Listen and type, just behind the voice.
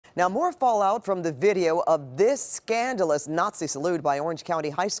Now, more fallout from the video of this scandalous Nazi salute by Orange County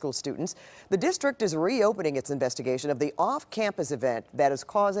high school students. The district is reopening its investigation of the off-campus event that is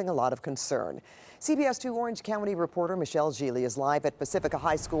causing a lot of concern. CBS 2 Orange County reporter Michelle Gili is live at Pacifica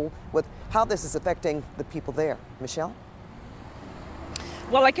High School with how this is affecting the people there. Michelle?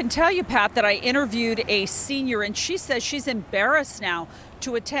 Well, I can tell you, Pat, that I interviewed a senior, and she says she's embarrassed now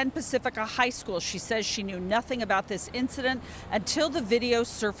to attend Pacifica High School. She says she knew nothing about this incident until the video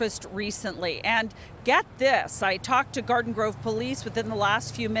surfaced recently. And get this, I talked to Garden Grove police within the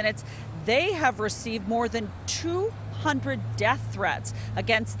last few minutes. They have received more than 200 death threats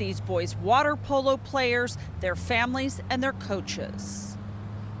against these boys, water polo players, their families, and their coaches.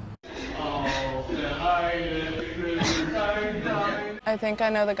 I think I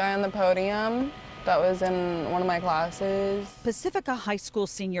know the guy on the podium that was in one of my classes. Pacifica High School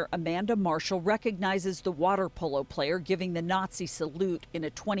senior Amanda Marshall recognizes the water polo player giving the Nazi salute in a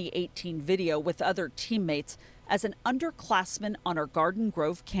 2018 video with other teammates as an underclassman on our Garden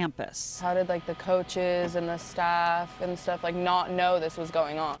Grove campus. How did the coaches and the staff and stuff not know this was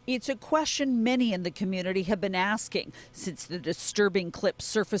going on? It's a question many in the community have been asking since the disturbing clip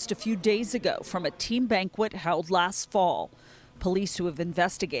surfaced a few days ago from a team banquet held last fall. Police who have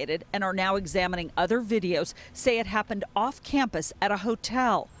investigated and are now examining other videos say it happened off campus at a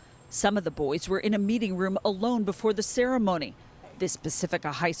hotel. Some of the boys were in a meeting room alone before the ceremony. This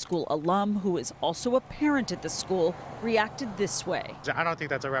Pacifica High School alum, who is also a parent at the school, reacted this way. I don't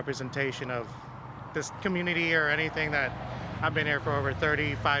think that's a representation of this community or anything. That I've been here for over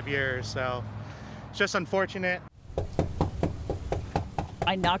 35 years, so it's just unfortunate.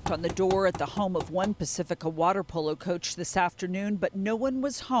 I knocked on the door at the home of one Pacifica water polo coach this afternoon, but no one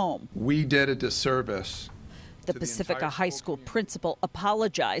was home. We did a disservice. The Pacifica High School principal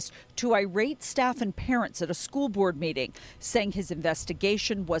apologized to irate staff and parents at a school board meeting, saying his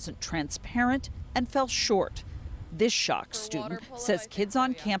investigation wasn't transparent and fell short. This shocked student says kids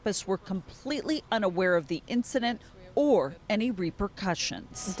on campus were completely unaware of the incident or any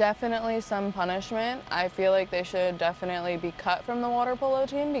repercussions. Definitely some punishment. I feel like they should definitely be cut from the water polo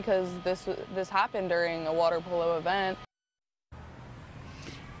team because this happened during a water polo event.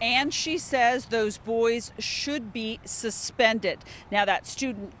 And she says those boys should be suspended. Now, that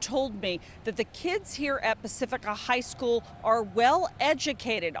student told me that the kids here at Pacifica High School are well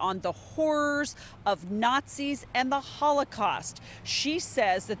educated on the horrors of Nazis and the Holocaust. She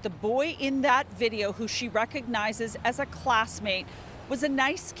says that the boy in that video, who she recognizes as a classmate, was a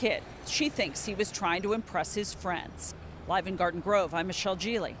nice kid. She thinks he was trying to impress his friends. Live in Garden Grove, I'm Michelle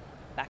Gili.